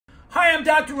I'm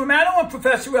Dr. Romano. I'm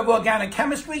professor of organic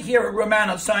chemistry here at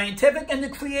Romano Scientific and the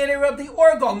creator of the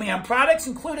Orgoman products,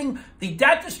 including the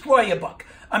DAT Destroyer book.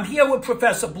 I'm here with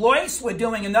Professor Blois. We're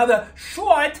doing another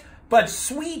short but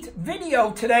sweet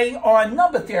video today on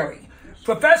number theory.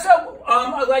 Professor,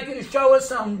 I'd like you to show us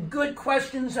some good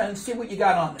questions and see what you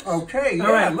got on this. Okay, yeah,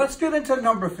 all right. Let's get into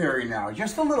number theory now,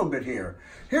 just a little bit here.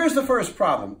 Here's the first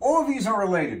problem. All of these are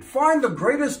related. Find the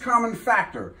greatest common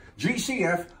factor,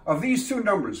 GCF, of these two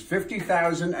numbers,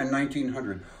 50,000 and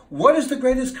 1900. What is the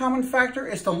greatest common factor?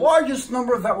 It's the largest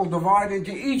number that will divide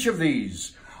into each of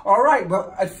these. All right,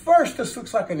 well, at first, this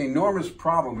looks like an enormous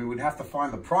problem. We would have to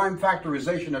find the prime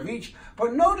factorization of each,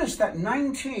 but notice that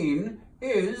 19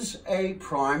 is a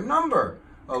prime number.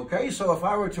 Okay, so if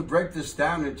I were to break this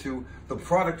down into the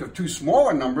product of two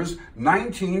smaller numbers,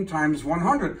 19 times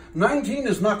 100, 19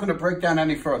 is not going to break down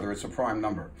any further. It's a prime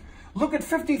number. Look at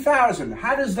 50,000.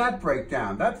 How does that break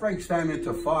down? That breaks down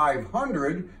into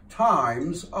 500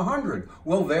 times 100.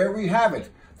 Well, there we have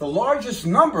it. The largest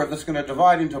number that's going to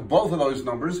divide into both of those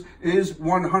numbers is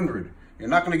 100. You're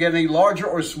not going to get any larger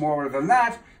or smaller than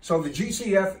that, so the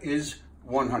GCF is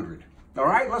 100. All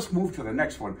right, let's move to the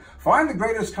next one. Find the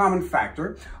greatest common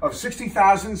factor of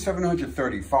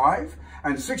 60,735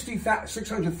 and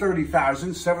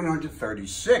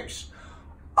 630,736.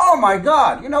 Oh my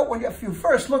God, you know, if you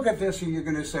first look at this, you're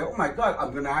going to say, oh my God,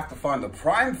 I'm going to have to find the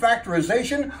prime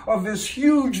factorization of this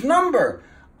huge number.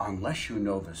 Unless you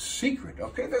know the secret,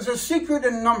 okay? There's a secret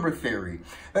in number theory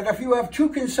that if you have two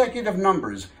consecutive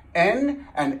numbers, n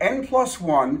and n plus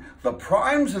 1, the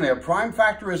primes and their prime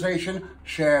factorization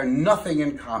share nothing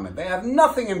in common. They have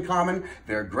nothing in common.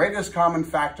 Their greatest common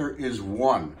factor is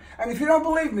 1. And if you don't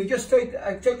believe me, just take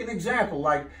an example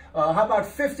like, how about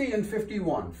 50 and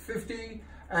 51? 50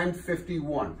 and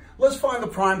 51. Let's find the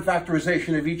prime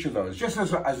factorization of each of those, just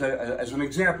as an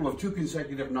example of two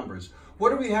consecutive numbers. What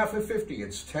do we have for 50?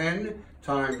 It's 10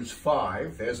 times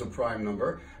 5, there's a prime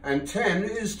number, and 10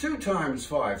 is 2 times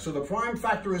 5. So the prime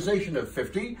factorization of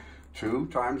 50, 2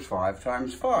 times 5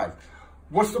 times 5.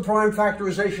 What's the prime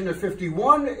factorization of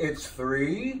 51? It's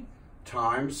 3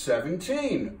 times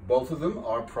 17. Both of them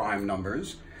are prime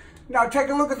numbers. Now take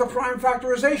a look at the prime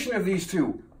factorization of these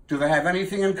two. Do they have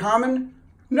anything in common?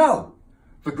 No.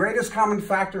 The greatest common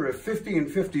factor of 50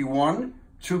 and 51,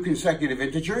 two consecutive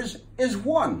integers, is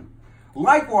 1.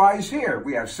 Likewise here,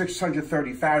 we have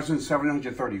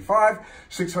 630,735,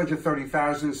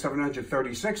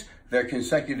 630,736. They're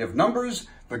consecutive numbers.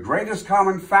 The greatest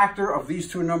common factor of these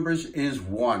two numbers is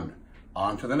 1.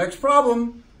 On to the next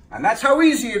problem. And that's how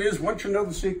easy it is once you know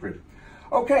the secret.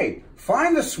 Okay,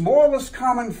 find the smallest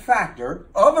common factor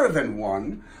other than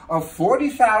 1 of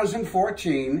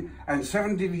 40,014 and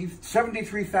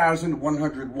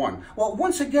 73,101. Well,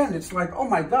 once again, it's like, oh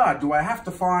my God, do I have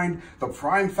to find the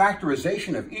prime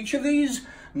factorization of each of these?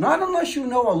 Not unless you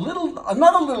know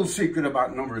another little secret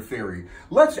about number theory.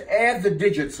 Let's add the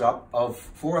digits up of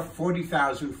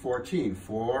 40,014.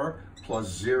 4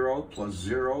 plus 0 plus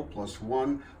 0 plus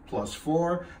 1 plus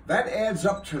 4. That adds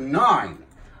up to 9.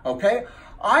 Okay,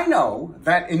 I know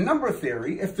that in number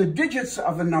theory, if the digits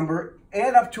of the number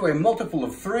add up to a multiple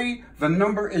of 3, the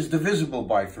number is divisible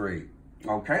by 3.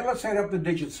 Okay, let's add up the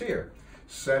digits here.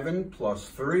 7 plus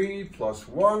 3 plus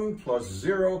 1 plus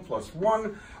 0 plus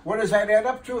 1. What does that add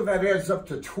up to? That adds up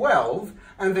to 12,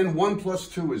 and then 1 plus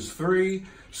 2 is 3.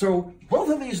 So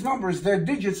both of these numbers, their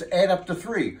digits add up to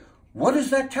 3. What does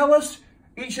that tell us?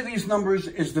 Each of these numbers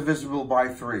is divisible by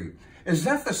 3. Is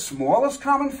that the smallest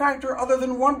common factor other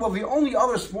than 1? Well, the only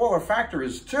other smaller factor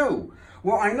is 2.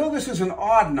 Well, I know this is an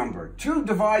odd number. 2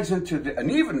 divides into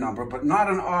an even number, but not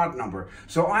an odd number.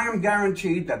 So I am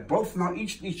guaranteed that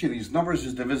each of these numbers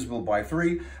is divisible by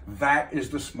 3. That is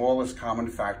the smallest common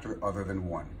factor other than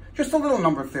 1. Just a little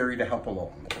number theory to help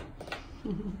along.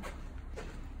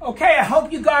 Okay, I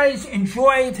hope you guys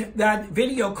enjoyed that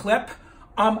video clip.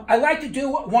 I'd like to do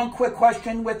one quick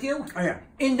question with you. Oh, yeah.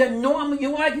 In the normal,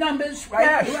 you like numbers, right?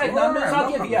 Yeah, you like sure. numbers?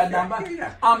 I'll give you a number.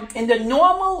 Yeah. In the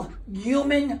normal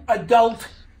human adult,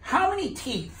 how many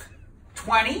teeth?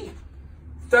 20,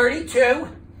 32,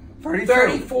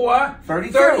 34,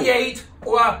 38,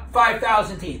 or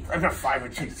 5,000 teeth? I've got 5 or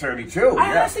 32.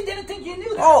 I honestly didn't think you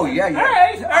knew that. Oh, yeah.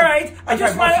 All right. I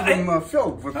just wanted them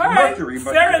filled with mercury.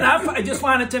 But fair enough. I just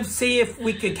wanted to see if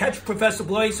we could catch Professor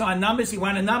Blois on numbers. He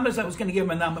wanted numbers. I was going to give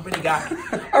him a number, but he got it.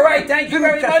 All right, thank you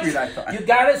very much. You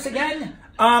got us again.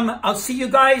 I'll see you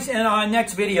guys in our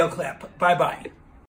next video clip. Bye-bye.